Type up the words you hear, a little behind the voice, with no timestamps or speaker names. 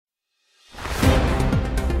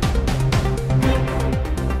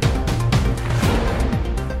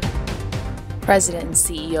President and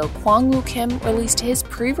CEO Kwang-Wu Kim released his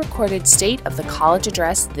pre-recorded State of the College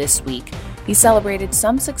address this week. He celebrated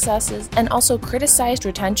some successes and also criticized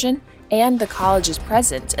retention and the college's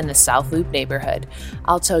presence in the South Loop neighborhood.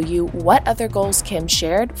 I'll tell you what other goals Kim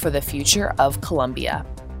shared for the future of Columbia.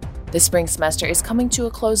 The spring semester is coming to a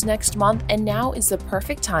close next month, and now is the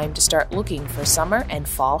perfect time to start looking for summer and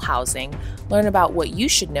fall housing. Learn about what you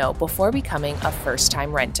should know before becoming a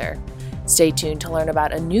first-time renter. Stay tuned to learn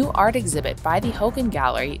about a new art exhibit by the Hogan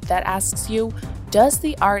Gallery that asks you, does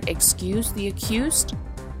the art excuse the accused?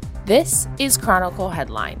 This is Chronicle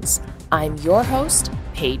Headlines. I'm your host,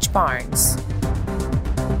 Paige Barnes.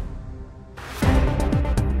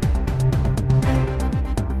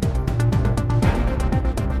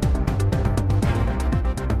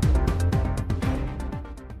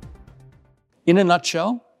 In a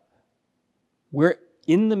nutshell, we're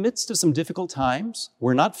in the midst of some difficult times.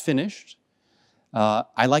 We're not finished.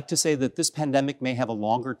 I like to say that this pandemic may have a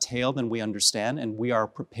longer tail than we understand, and we are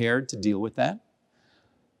prepared to deal with that.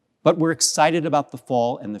 But we're excited about the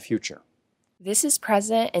fall and the future. This is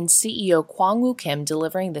President and CEO Kwang-Wu Kim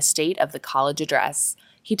delivering the State of the College address.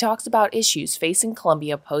 He talks about issues facing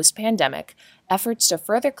Columbia post-pandemic, efforts to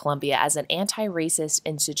further Columbia as an anti-racist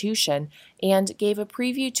institution, and gave a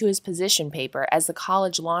preview to his position paper as the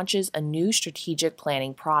college launches a new strategic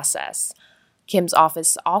planning process. Kim's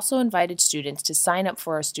office also invited students to sign up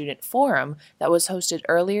for a student forum that was hosted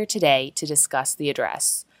earlier today to discuss the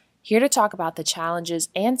address. Here to talk about the challenges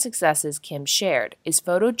and successes Kim shared is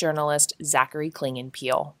photojournalist Zachary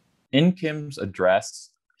Klingenpeel. In Kim's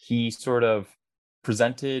address, he sort of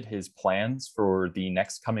presented his plans for the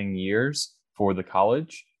next coming years for the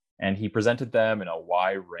college, and he presented them in a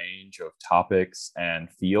wide range of topics and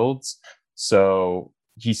fields. So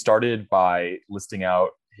he started by listing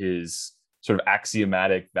out his sort of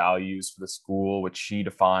axiomatic values for the school, which he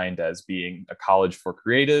defined as being a college for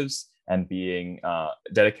creatives and being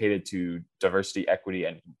dedicated to diversity, equity,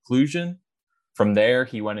 and inclusion. From there,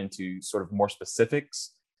 he went into sort of more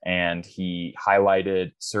specifics, and he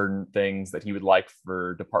highlighted certain things that he would like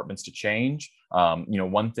for departments to change.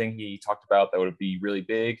 One thing he talked about that would be really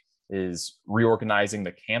big is reorganizing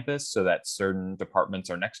the campus so that certain departments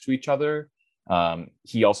are next to each other.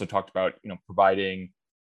 He also talked about, providing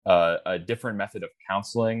a different method of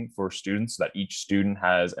counseling for students so that each student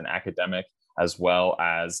has an academic as well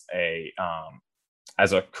as a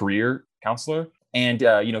career counselor. And,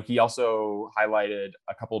 he also highlighted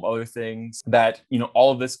a couple of other things that,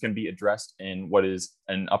 all of this can be addressed in what is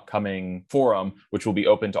an upcoming forum, which will be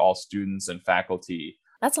open to all students and faculty.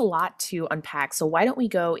 That's a lot to unpack. So why don't we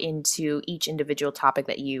go into each individual topic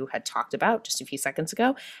that you had talked about just a few seconds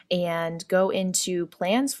ago and go into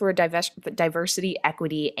plans for diversity,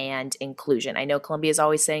 equity, and inclusion. I know Columbia is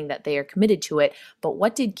always saying that they are committed to it, but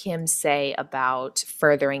what did Kim say about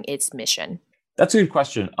furthering its mission? That's a good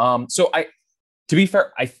question. To be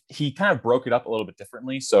fair, he kind of broke it up a little bit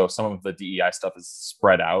differently. So some of the DEI stuff is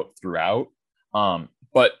spread out throughout.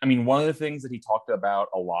 But one of the things that he talked about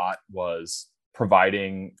a lot was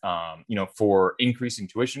providing, for increasing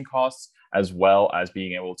tuition costs, as well as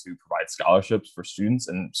being able to provide scholarships for students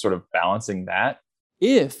and sort of balancing that.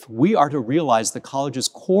 If we are to realize the college's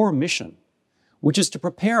core mission, which is to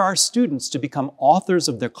prepare our students to become authors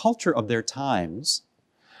of their culture of their times,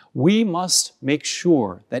 we must make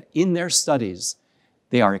sure that in their studies,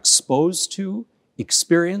 they are exposed to,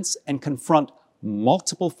 experience, and confront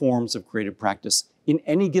multiple forms of creative practice in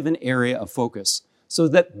any given area of focus, so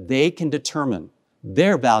that they can determine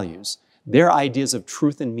their values, their ideas of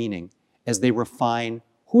truth and meaning as they refine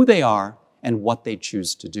who they are and what they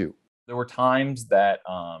choose to do. There were times that,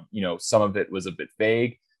 some of it was a bit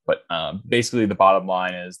vague, but basically the bottom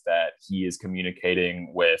line is that he is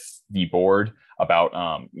communicating with the board about,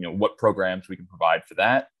 what programs we can provide for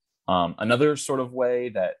that. Another sort of way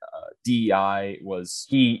that DEI was,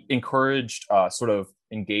 he encouraged sort of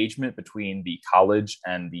engagement between the college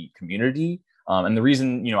and the community. And the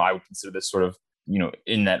reason, I would consider this sort of,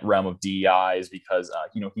 in that realm of DEI is because,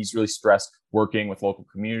 he's really stressed working with local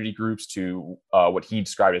community groups to what he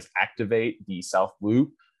described as activate the South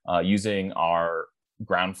Loop, using our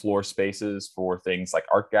ground floor spaces for things like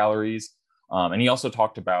art galleries. And he also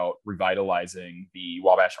talked about revitalizing the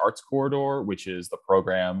Wabash Arts Corridor, which is the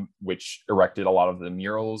program which erected a lot of the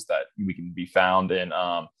murals that we can be found in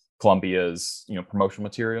Columbia's, promotional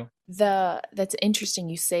material. That's interesting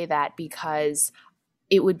you say that, because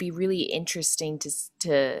it would be really interesting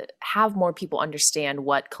to have more people understand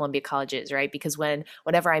what Columbia College is, right? Because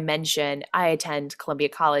whenever I mention I attend Columbia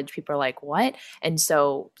College, people are like, what? And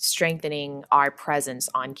so strengthening our presence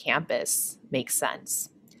on campus makes sense.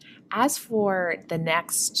 As for the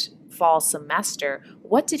next fall semester,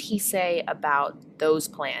 what did he say about those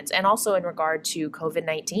plans and also in regard to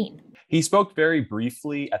COVID-19? He spoke very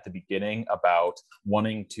briefly at the beginning about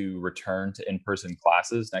wanting to return to in-person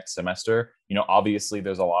classes next semester. Obviously,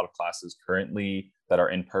 there's a lot of classes currently that are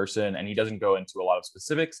in person, and he doesn't go into a lot of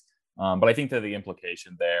specifics. But I think that the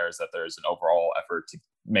implication there is that there's an overall effort to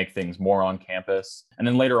make things more on campus. And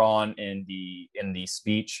then later on in the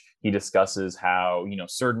speech, he discusses how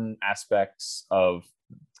certain aspects of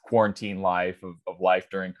quarantine life of life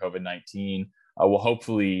during COVID-19 will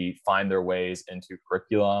hopefully find their ways into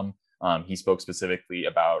curriculum. He spoke specifically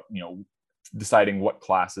about deciding what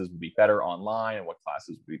classes would be better online and what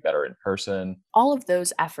classes would be better in person. All of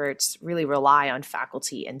those efforts really rely on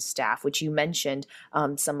faculty and staff, which you mentioned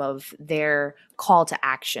some of their call to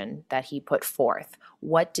action that he put forth.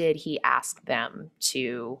 What did he ask them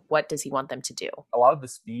to, what does he want them to do? A lot of the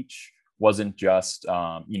speech wasn't just,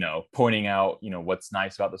 pointing out, what's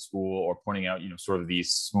nice about the school or pointing out, sort of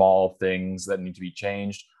these small things that need to be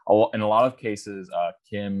changed. In a lot of cases,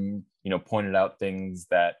 Kim, pointed out things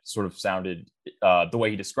that sort of sounded the way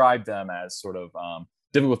he described them as sort of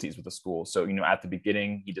difficulties with the school. So, at the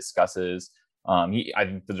beginning, he discusses, I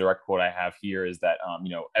think the direct quote I have here is that,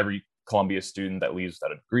 every Columbia student that leaves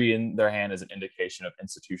without a degree in their hand is an indication of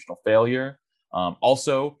institutional failure.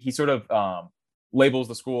 Also, he sort of labels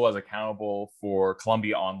the school as accountable for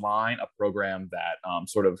Columbia Online, a program that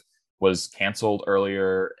sort of was canceled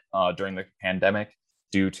earlier during the pandemic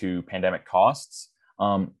due to pandemic costs.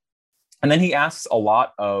 And then he asks a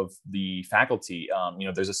lot of the faculty.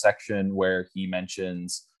 There's a section where he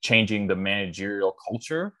mentions changing the managerial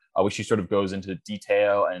culture, which he sort of goes into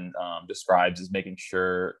detail and describes as making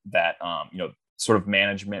sure that, sort of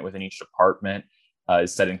management within each department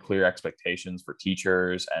is setting clear expectations for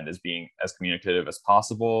teachers and is being as communicative as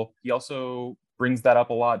possible. He also brings that up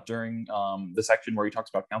a lot during the section where he talks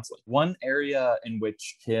about counseling. One area in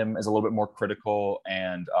which Kim is a little bit more critical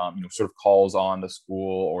and sort of calls on the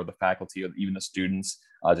school or the faculty or even the students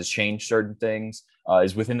to change certain things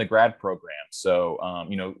is within the grad program. So,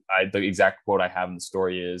 the exact quote I have in the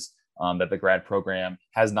story is that the grad program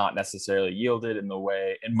has not necessarily yielded in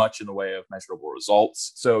much in the way of measurable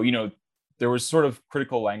results. So, there was sort of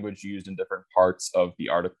critical language used in different parts of the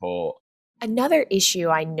article. Another issue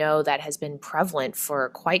I know that has been prevalent for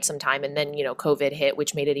quite some time, and then, COVID hit,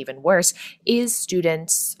 which made it even worse, is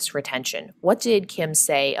students' retention. What did Kim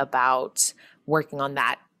say about working on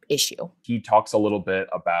that issue? He talks a little bit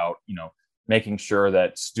about, making sure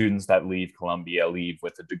that students that leave Columbia leave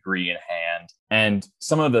with a degree in hand. And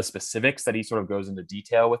some of the specifics that he sort of goes into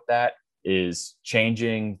detail with that is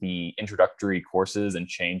changing the introductory courses and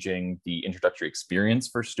changing the introductory experience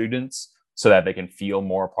for students so that they can feel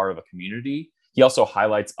more a part of a community. He also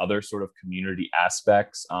highlights other sort of community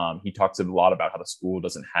aspects. He talks a lot about how the school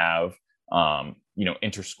doesn't have,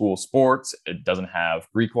 inter-school sports. It doesn't have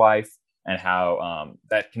Greek life, and how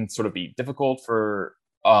that can sort of be difficult for,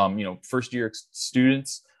 first-year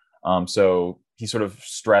students. So he sort of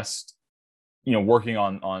stressed, working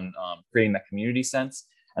on creating that community sense.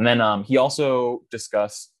 And then he also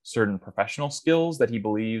discussed certain professional skills that he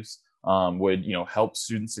believes would, help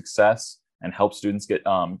student success and help students get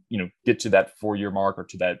to that 4-year mark or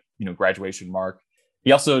to that, graduation mark.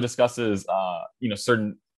 He also discusses,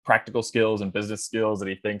 certain practical skills and business skills that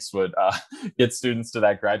he thinks would get students to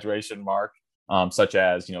that graduation mark, such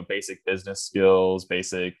as, basic business skills,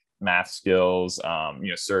 basic math skills,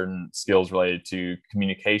 certain skills related to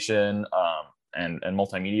communication and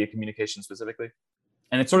multimedia communication specifically.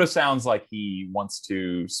 And it sort of sounds like he wants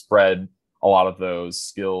to spread a lot of those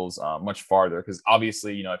skills much farther, because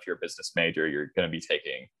obviously, if you're a business major, you're going to be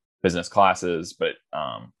taking business classes, but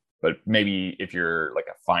maybe if you're like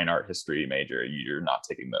a fine art history major, you're not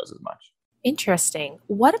taking those as much. Interesting.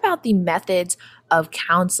 What about the methods of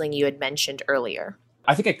counseling you had mentioned earlier?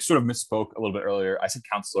 I think I sort of misspoke a little bit earlier. I said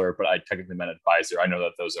counselor, but I technically meant advisor. I know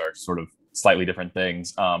that those are sort of slightly different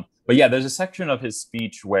things. But yeah, there's a section of his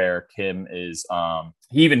speech where Kim is,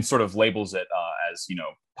 he even sort of labels it as,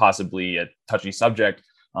 possibly a touchy subject.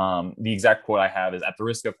 The exact quote I have is, "At the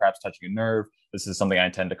risk of perhaps touching a nerve, this is something I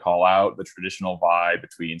intend to call out, the traditional divide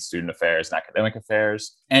between student affairs and academic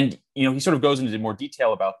affairs." And, he sort of goes into more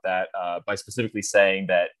detail about that by specifically saying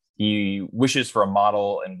that he wishes for a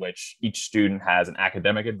model in which each student has an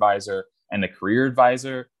academic advisor and a career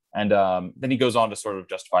advisor. And then he goes on to sort of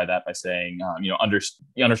justify that by saying,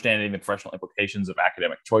 understanding the professional implications of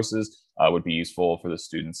academic choices would be useful for the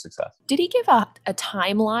student's success. Did he give a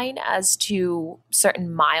timeline as to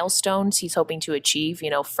certain milestones he's hoping to achieve?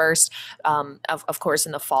 First, of course,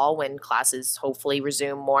 in the fall when classes hopefully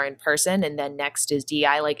resume more in person, and then next is DI.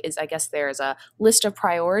 I guess there's a list of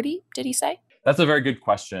priority, did he say? That's a very good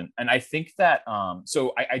question. And I think that,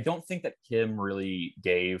 I don't think that Kim really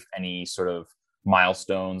gave any sort of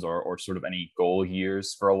milestones or sort of any goal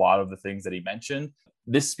years for a lot of the things that he mentioned.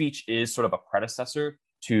 This speech is sort of a predecessor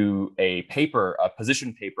to a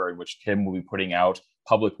position paper, in which Kim will be putting out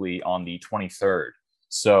publicly on the 23rd.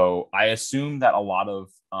 So I assume that a lot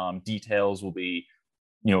of details will be,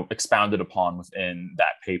 expounded upon within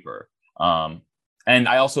that paper. And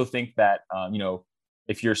I also think that,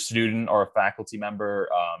 if you're a student or a faculty member,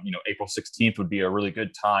 April 16th would be a really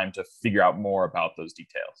good time to figure out more about those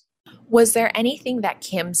details. Was there anything that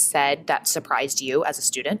Kim said that surprised you as a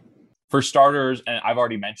student? For starters, and I've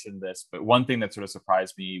already mentioned this, but one thing that sort of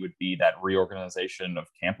surprised me would be that reorganization of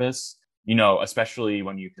campus, especially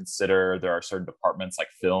when you consider there are certain departments like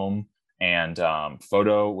film and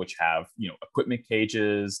photo, which have, equipment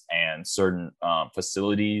cages and certain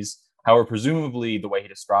facilities. However, presumably the way he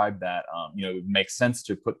described that, it makes sense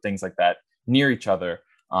to put things like that near each other.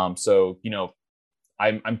 I'm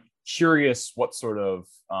curious what sort of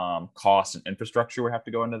cost and infrastructure would have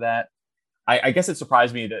to go into that. I guess it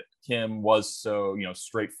surprised me that Kim was so,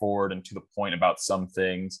 straightforward and to the point about some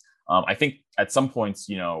things. I think at some points,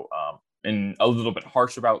 and a little bit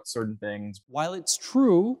harsh about certain things. While it's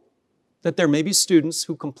true that there may be students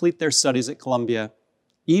who complete their studies at Columbia,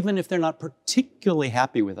 even if they're not particularly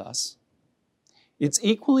happy with us, it's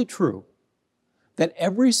equally true that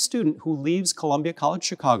every student who leaves Columbia College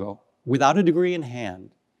Chicago without a degree in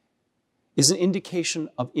hand is an indication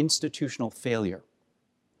of institutional failure.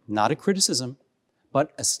 Not a criticism,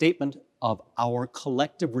 but a statement of our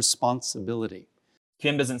collective responsibility.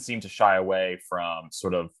 Kim doesn't seem to shy away from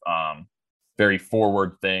sort of very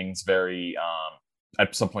forward things, very,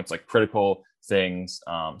 at some points, like critical things.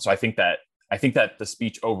 So I think that the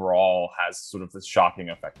speech overall has sort of this shocking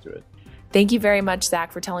effect to it. Thank you very much,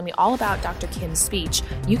 Zach, for telling me all about Dr. Kim's speech.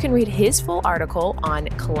 You can read his full article on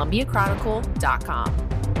ColumbiaChronicle.com.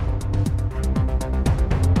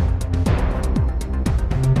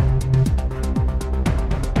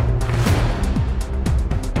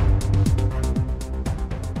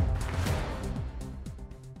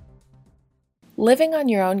 Living on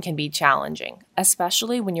your own can be challenging,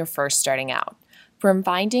 especially when you're first starting out. From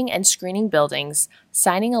finding and screening buildings,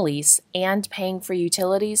 signing a lease, and paying for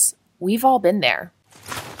utilities, we've all been there.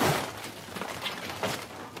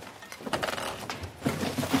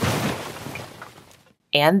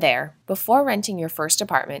 And there, before renting your first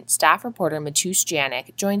apartment, staff reporter Matusz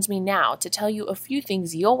Janik joins me now to tell you a few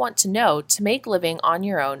things you'll want to know to make living on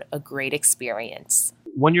your own a great experience.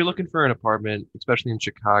 When you're looking for an apartment, especially in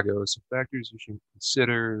Chicago, some factors you should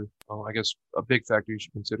consider, I guess a big factor you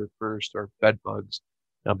should consider first are bed bugs.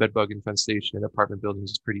 Now, bed bug infestation in apartment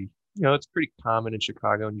buildings is pretty common in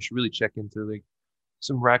Chicago, and you should really check into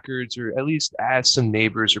some records, or at least ask some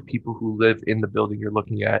neighbors or people who live in the building you're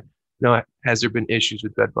looking at. Has there been issues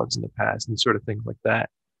with bed bugs in the past, and sort of things like that.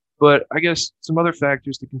 But I guess some other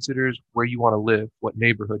factors to consider is where you want to live, what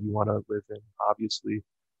neighborhood you want to live in. Obviously,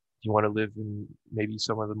 you want to live in maybe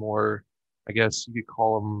some of the more, I guess you could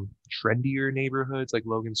call them trendier neighborhoods like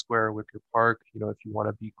Logan Square or Wicker Park. If you want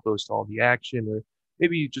to be close to all the action, or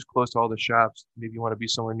maybe just close to all the shops. Maybe you want to be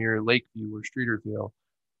somewhere near Lakeview or Streeterville.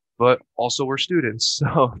 But also we're students,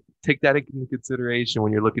 so take that into consideration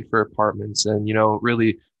when you're looking for apartments. And,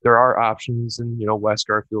 really there are options in, West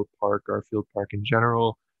Garfield Park in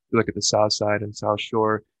general. You look at the South Side and South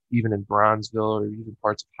Shore, even in Bronzeville, or even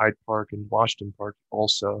parts of Hyde Park and Washington Park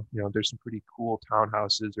also. There's some pretty cool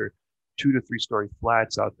townhouses or 2 to 3 story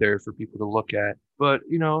flats out there for people to look at. But,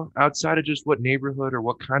 outside of just what neighborhood or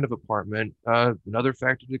what kind of apartment, another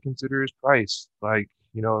factor to consider is price.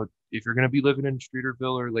 If you're going to be living in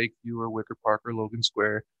Streeterville or Lakeview or Wicker Park or Logan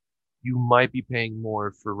Square, you might be paying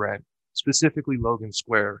more for rent, specifically Logan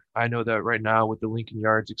Square. I know that right now with the Lincoln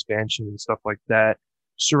Yards expansion and stuff like that,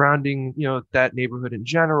 surrounding, that neighborhood in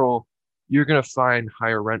general, you're going to find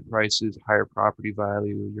higher rent prices, higher property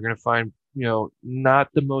value. You're going to find, not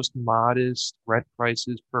the most modest rent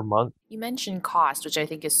prices per month. You mentioned cost, which I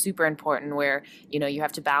think is super important, where, you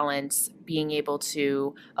have to balance being able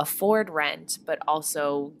to afford rent, but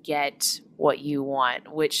also get what you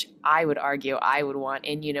want, which I would argue I would want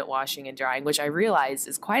in-unit washing and drying, which I realize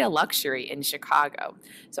is quite a luxury in Chicago.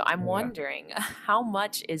 So I'm wondering, how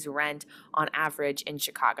much is rent on average in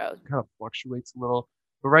Chicago? It kind of fluctuates a little.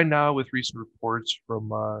 But right now, with recent reports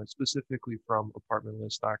from specifically from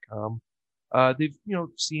apartmentlist.com, they've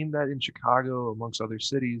seen that in Chicago, amongst other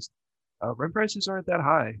cities, rent prices aren't that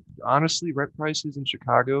high. Honestly, rent prices in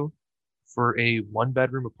Chicago for a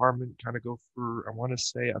one-bedroom apartment kind of go for, I want to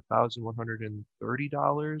say,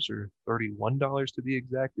 $1,130 or $31 to be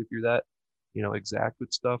exact, if you're that exact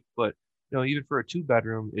with stuff. But even for a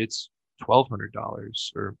two-bedroom, it's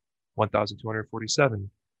 $1,200 or 1,247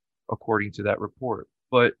 according to that report.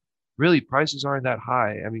 But really, prices aren't that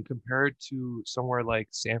high. I mean, compared to somewhere like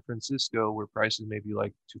San Francisco, where prices may be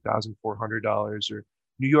like $2,400, or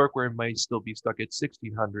New York, where it might still be stuck at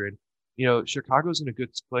 1,600. Chicago's in a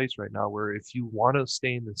good place right now, where if you want to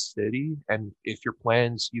stay in the city, and if your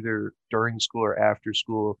plans either during school or after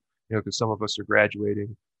school, because some of us are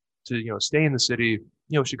graduating, to stay in the city,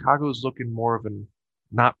 Chicago's looking more of an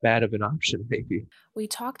not bad of an option, maybe. We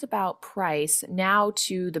talked about price. Now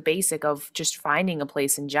to the basic of just finding a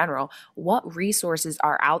place in general. What resources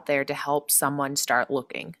are out there to help someone start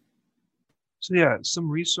looking? So yeah, some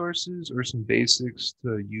resources or some basics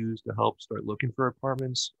to use to help start looking for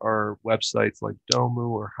apartments are websites like Domu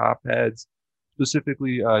or Hopheads.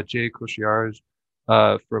 Specifically, Jay Koshiarz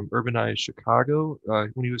from Urbanize Chicago,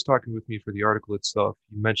 when he was talking with me for the article itself,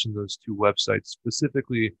 he mentioned those two websites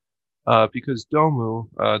specifically because Domu,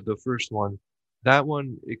 the first one, that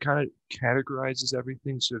one, it kind of categorizes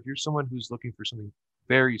everything. So if you're someone who's looking for something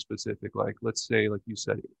very specific, like let's say, like you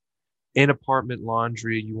said, in apartment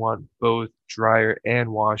laundry, you want both dryer and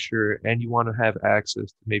washer, and you want to have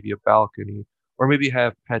access to maybe a balcony or maybe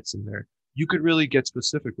have pets in there. You could really get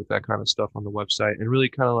specific with that kind of stuff on the website and really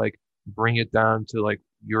kind of like bring it down to like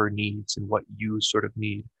your needs and what you sort of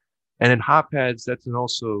need. And in Hotpads, that's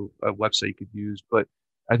also a website you could use, but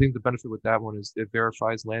I think the benefit with that one is it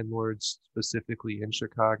verifies landlords specifically in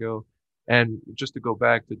Chicago. And just to go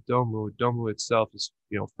back to Domu itself is,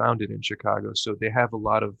 founded in Chicago. So they have a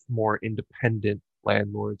lot of more independent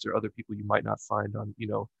landlords or other people you might not find on,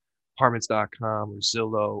 apartments.com or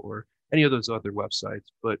Zillow or any of those other websites.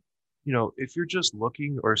 But, if you're just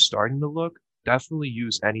looking or starting to look, definitely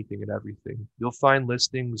use anything and everything. You'll find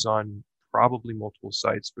listings on probably multiple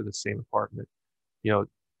sites for the same apartment.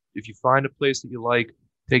 If you find a place that you like,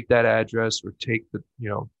 take that address or take the,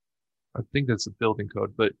 I think that's the building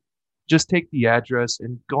code, but just take the address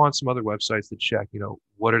and go on some other websites to check,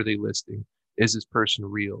 what are they listing? Is this person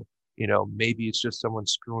real? Maybe it's just someone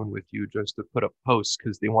screwing with you just to put up posts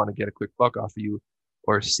because they want to get a quick buck off of you,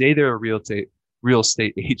 or say they're a real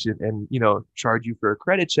estate agent and, charge you for a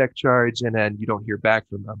credit check charge and then you don't hear back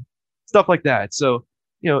from them. Stuff like that. So,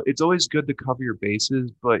 it's always good to cover your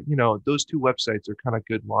bases, but, those two websites are kind of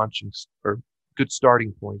good launchings or good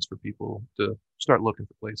starting points for people to start looking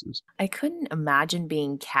for places. I couldn't imagine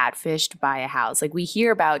being catfished by a house. Like we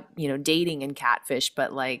hear about, dating and catfish,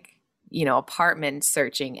 but apartment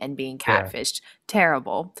searching and being catfished. Yeah.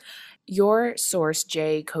 Terrible. Your source,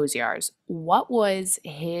 Jay Koshiarz, what was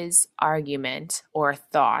his argument or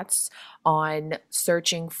thoughts on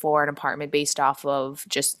searching for an apartment based off of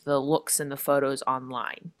just the looks and the photos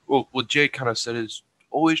online? Well, what Jay kind of said is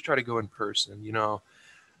always try to go in person.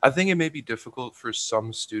 I think it may be difficult for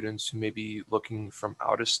some students who may be looking from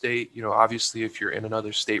out of state. Obviously, if you're in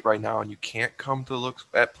another state right now and you can't come to look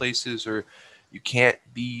at places or you can't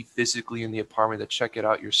be physically in the apartment to check it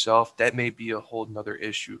out yourself, that may be a whole nother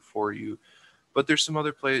issue for you. But there's some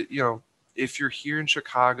other place, if you're here in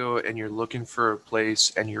Chicago and you're looking for a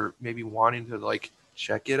place and you're maybe wanting to like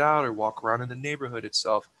check it out or walk around in the neighborhood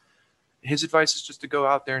itself, his advice is just to go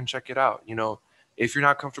out there and check it out. If you're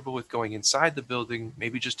not comfortable with going inside the building,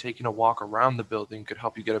 maybe just taking a walk around the building could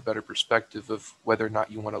help you get a better perspective of whether or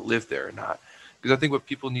not you want to live there or not. Because I think what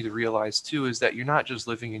people need to realize too is that you're not just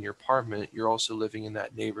living in your apartment, you're also living in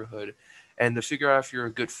that neighborhood. And to figure out if you're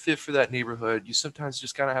a good fit for that neighborhood, you sometimes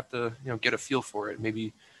just kind of have to, get a feel for it.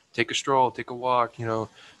 Maybe take a stroll, take a walk,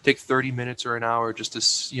 take 30 minutes or an hour just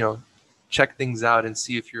to, check things out and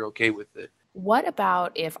see if you're okay with it. What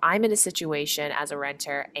about if I'm in a situation as a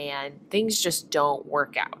renter and things just don't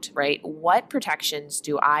work out, right? What protections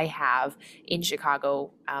do I have in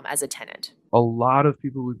Chicago as a tenant? A lot of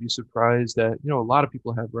people would be surprised that, a lot of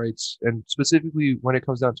people have rights. And specifically when it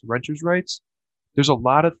comes down to renters' rights, there's a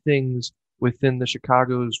lot of things within the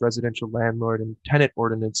Chicago's residential landlord and tenant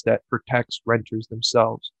ordinance that protects renters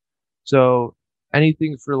themselves. So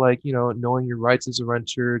anything for knowing your rights as a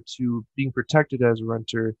renter to being protected as a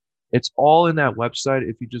renter, it's all in that website.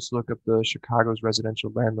 If you just look up the Chicago's residential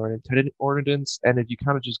landlord and tenant ordinance, and if you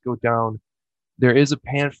kind of just go down, there is a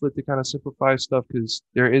pamphlet to kind of simplify stuff because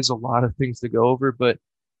there is a lot of things to go over, but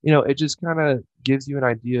it just kind of gives you an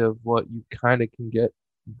idea of what you kind of can get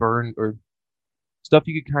burned or Stuff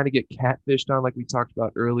you could kind of get catfished on, like we talked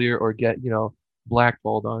about earlier, or get,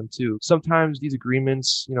 blackballed on too. Sometimes these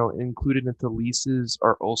agreements, included into leases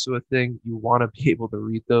are also a thing. You want to be able to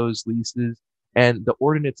read those leases, and the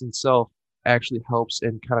ordinance itself actually helps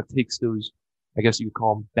and kind of takes those, I guess you could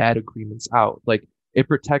call them bad agreements out. Like it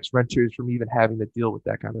protects renters from even having to deal with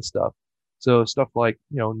that kind of stuff. So stuff like,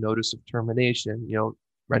 notice of termination,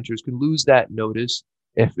 renters can lose that notice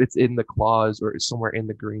if it's in the clause or it's somewhere in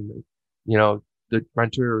the agreement. The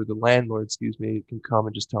renter or the landlord, excuse me, can come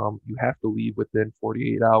and just tell them you have to leave within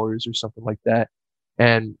 48 hours or something like that.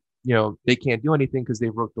 And, they can't do anything because they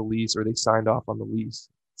wrote the lease or they signed off on the lease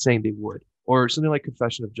saying they would. Or something like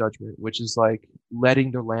confession of judgment, which is like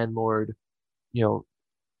letting the landlord, you know,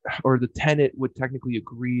 or the tenant would technically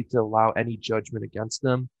agree to allow any judgment against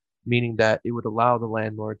them, meaning that it would allow the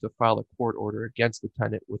landlord to file a court order against the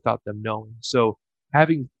tenant without them knowing. So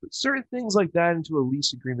having certain things like that into a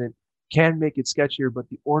lease agreement can make it sketchier, but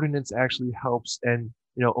the ordinance actually helps and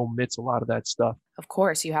omits a lot of that stuff. Of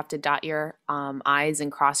course, you have to dot your I's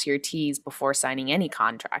and cross your T's before signing any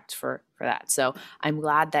contract for that. So I'm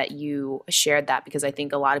glad that you shared that, because I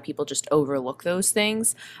think a lot of people just overlook those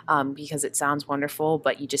things because it sounds wonderful,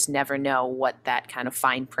 but you just never know what that kind of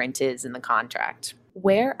fine print is in the contract.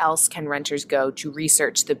 Where else can renters go to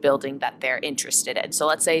research the building that they're interested in? So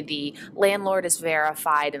let's say the landlord is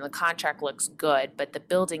verified and the contract looks good, but the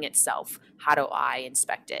building itself, how do I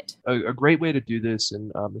inspect it? A great way to do this, and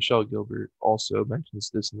Michelle Gilbert also mentions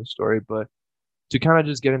this in the story, but to kind of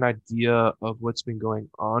just get an idea of what's been going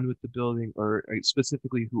on with the building, or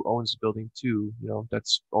specifically who owns the building too,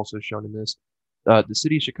 that's also shown in this. The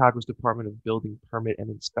City of Chicago's Department of Building Permit and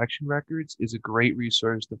Inspection Records is a great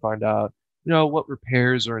resource to find out what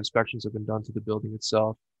repairs or inspections have been done to the building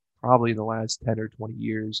itself, probably in the last 10 or 20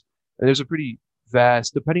 years. And there's a pretty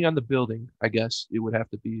vast, depending on the building, I guess it would have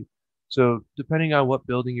to be. So depending on what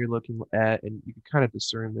building you're looking at, and you can kind of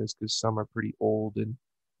discern this because some are pretty old, and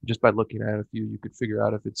just by looking at a few, you could figure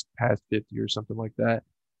out if it's past 50 or something like that.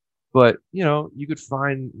 But, you could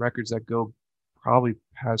find records that go probably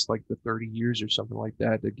past like the 30 years or something like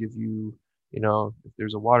that give you, if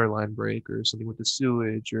there's a water line break or something with the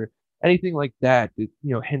sewage or anything like that,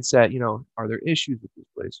 hints at, are there issues with this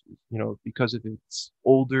place? Because of its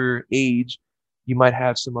older age, you might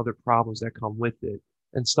have some other problems that come with it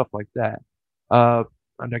and stuff like that. And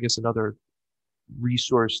I guess another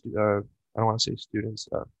resource, I don't want to say students,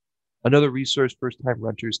 another resource first-time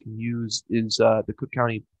renters can use is the Cook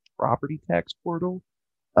County Property Tax Portal.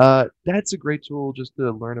 That's a great tool just to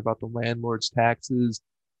learn about the landlord's taxes,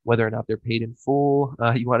 whether or not they're paid in full.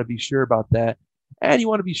 You want to be sure about that. And you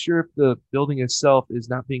want to be sure if the building itself is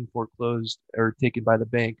not being foreclosed or taken by the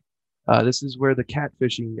bank. This is where the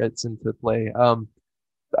catfishing gets into play.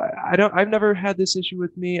 I've never had this issue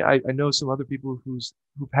with me. I know some other people who've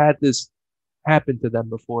had this happen to them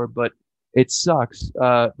before, but it sucks.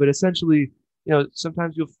 But essentially,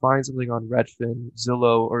 sometimes you'll find something on Redfin,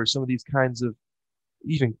 Zillow, or some of these kinds of,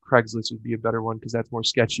 even Craigslist would be a better one because that's more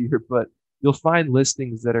sketchier, but you'll find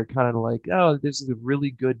listings that are kind of like, oh, this is a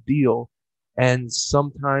really good deal. And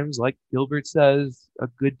sometimes, like Gilbert says, a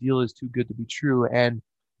good deal is too good to be true. And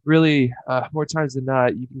really, more times than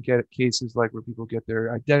not, you can get cases like where people get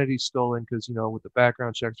their identity stolen because, with the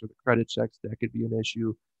background checks or the credit checks, that could be an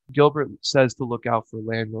issue. Gilbert says to look out for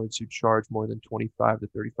landlords who charge more than $25 to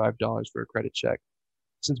 $35 for a credit check.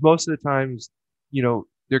 Since most of the times,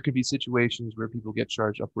 there could be situations where people get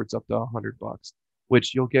charged upwards up to $100,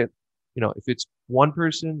 which you'll get, if it's one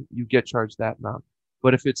person, you get charged that amount.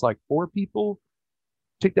 But if it's like 4 people,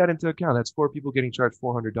 take that into account. That's 4 people getting charged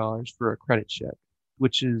 $400 for a credit check,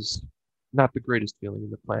 which is not the greatest feeling in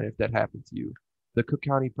the planet if that happened to you. The Cook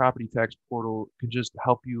County Property Tax Portal can just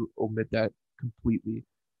help you omit that completely.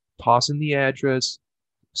 Toss in the address,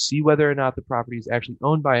 see whether or not the property is actually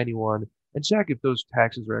owned by anyone, and check if those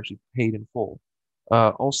taxes are actually paid in full.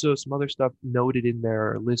 Also, some other stuff noted in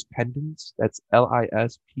there are lis pendens. That's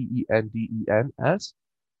LISPENDENS.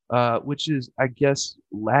 Which is, I guess,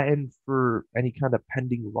 Latin for any kind of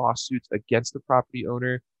pending lawsuits against the property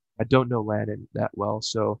owner. I don't know Latin that well,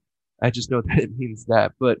 so I just know that it means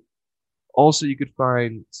that. But also, you could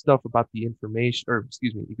find stuff about the information, or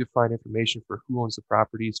excuse me, you could find information for who owns the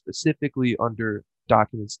property, specifically under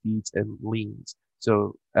documents, deeds, and liens.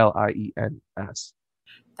 So LIENS.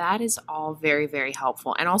 That is all very, very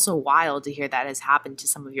helpful, and also wild to hear that has happened to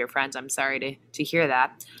some of your friends. I'm sorry to hear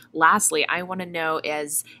that. Lastly, I want to know,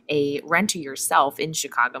 as a renter yourself in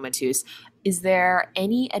Chicago, Matus, is there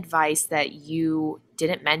any advice that you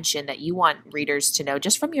didn't mention that you want readers to know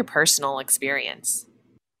just from your personal experience?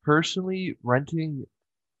 Personally, renting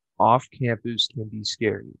off campus can be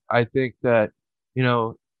scary. I think that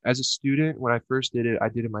As a student, when I first did it, I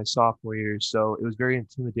did it my sophomore year. So it was very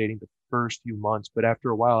intimidating the first few months, but after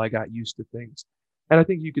a while, I got used to things. And I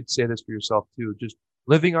think you could say this for yourself too, just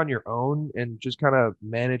living on your own and just kind of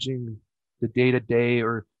managing the day to day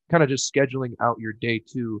or kind of just scheduling out your day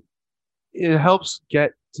too. It helps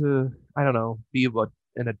get to, I don't know, be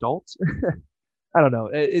an adult. I don't know.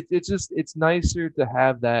 It's nicer to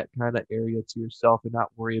have that kind of area to yourself and not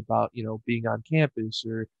worry about, being on campus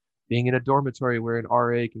or being in a dormitory where an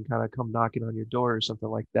RA can kind of come knocking on your door or something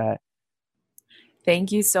like that.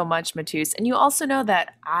 Thank you so much, Matus. And you also know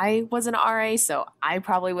that I was an RA, so I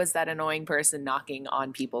probably was that annoying person knocking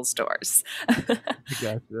on people's doors.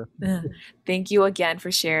 Gotcha. Thank you again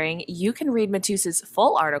for sharing. You can read Matus's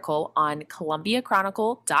full article on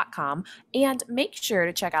ColumbiaChronicle.com, and make sure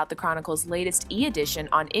to check out the Chronicle's latest e-edition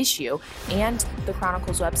on Issue and the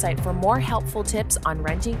Chronicle's website for more helpful tips on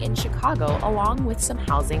renting in Chicago, along with some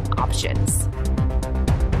housing options.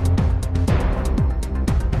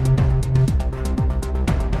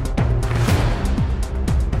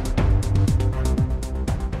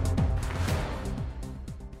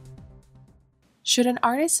 Should an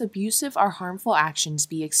artist's abusive or harmful actions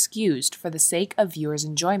be excused for the sake of viewers'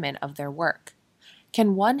 enjoyment of their work?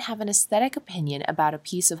 Can one have an aesthetic opinion about a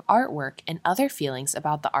piece of artwork and other feelings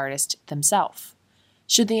about the artist themselves?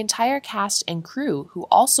 Should the entire cast and crew who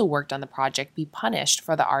also worked on the project be punished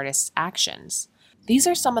for the artist's actions? These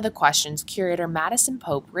are some of the questions curator Madison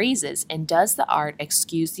Pope raises in Does the Art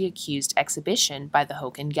Excuse the Accused exhibition by the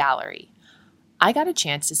Hocken Gallery. I got a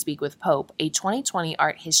chance to speak with Pope, a 2020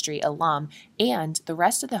 art history alum, and the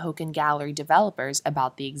rest of the Hocken Gallery developers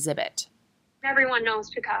about the exhibit. Everyone knows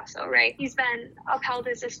Picasso, right? He's been upheld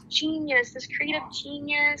as this genius, this creative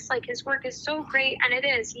genius. Like, his work is so great, and it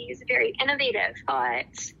is. He's very innovative,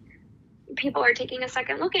 but people are taking a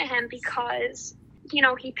second look at him because,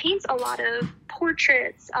 he paints a lot of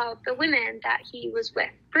portraits of the women that he was with.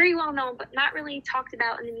 Very well known, but not really talked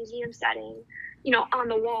about in the museum setting, on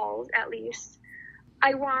the walls at least.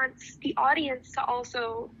 I want the audience to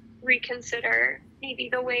also reconsider maybe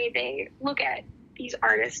the way they look at these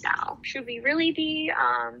artists now. Should we really be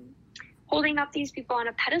holding up these people on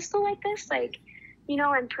a pedestal like this?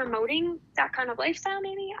 And promoting that kind of lifestyle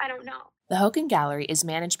maybe? I don't know. The Hocken Gallery is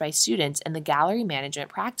managed by students in the Gallery Management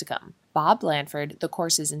Practicum. Bob Blanford, the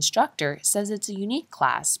course's instructor, says it's a unique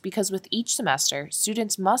class because with each semester,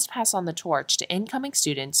 students must pass on the torch to incoming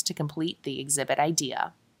students to complete the exhibit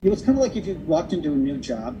idea. It's kind of like if you walked into a new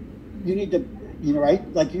job, you need to, right?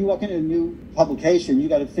 Like you walk into a new publication, you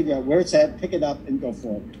got to figure out where it's at, pick it up, and go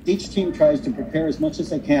forward. Each team tries to prepare as much as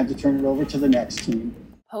they can to turn it over to the next team.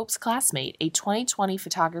 Pope's classmate, a 2020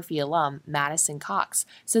 photography alum, Madison Cox,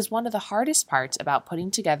 says one of the hardest parts about putting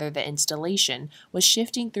together the installation was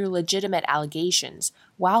shifting through legitimate allegations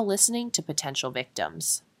while listening to potential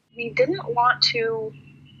victims. We didn't want to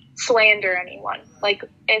slander anyone. Like,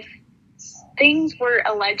 if things were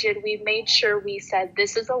alleged, we made sure we said,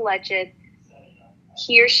 this is alleged.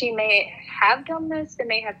 He or she may have done this, they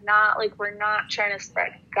may have not. Like, we're not trying to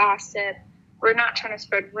spread gossip. We're not trying to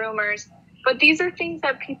spread rumors. But these are things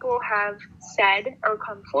that people have said or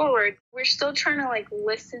come forward. We're still trying to,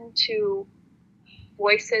 listen to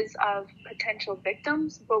voices of potential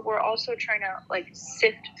victims, but we're also trying to,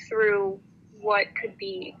 sift through what could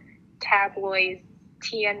be tabloid,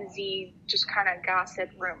 TMZ, just kind of gossip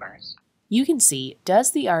rumors. You can see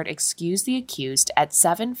Does the Art Excuse the Accused at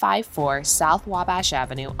 754 South Wabash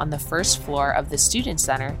Avenue on the first floor of the Student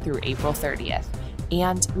Center through April 30th.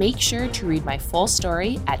 And make sure to read my full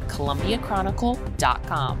story at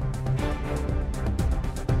ColumbiaChronicle.com.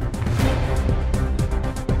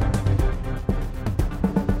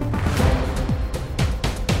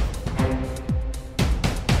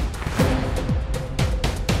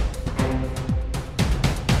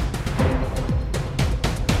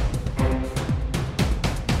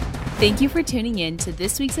 Thank you for tuning in to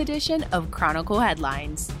this week's edition of Chronicle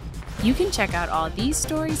Headlines. You can check out all these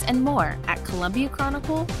stories and more at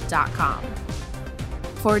ColumbiaChronicle.com.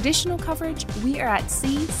 For additional coverage, we are at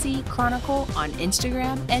CC Chronicle on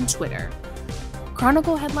Instagram and Twitter.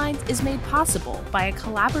 Chronicle Headlines is made possible by a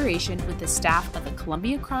collaboration with the staff of the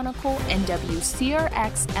Columbia Chronicle and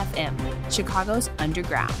WCRX-FM, Chicago's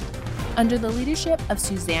Underground, under the leadership of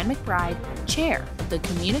Suzanne McBride, Chair of the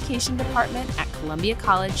Communication Department at Columbia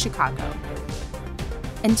College Chicago.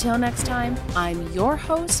 Until next time, I'm your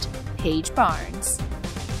host, Paige Barnes.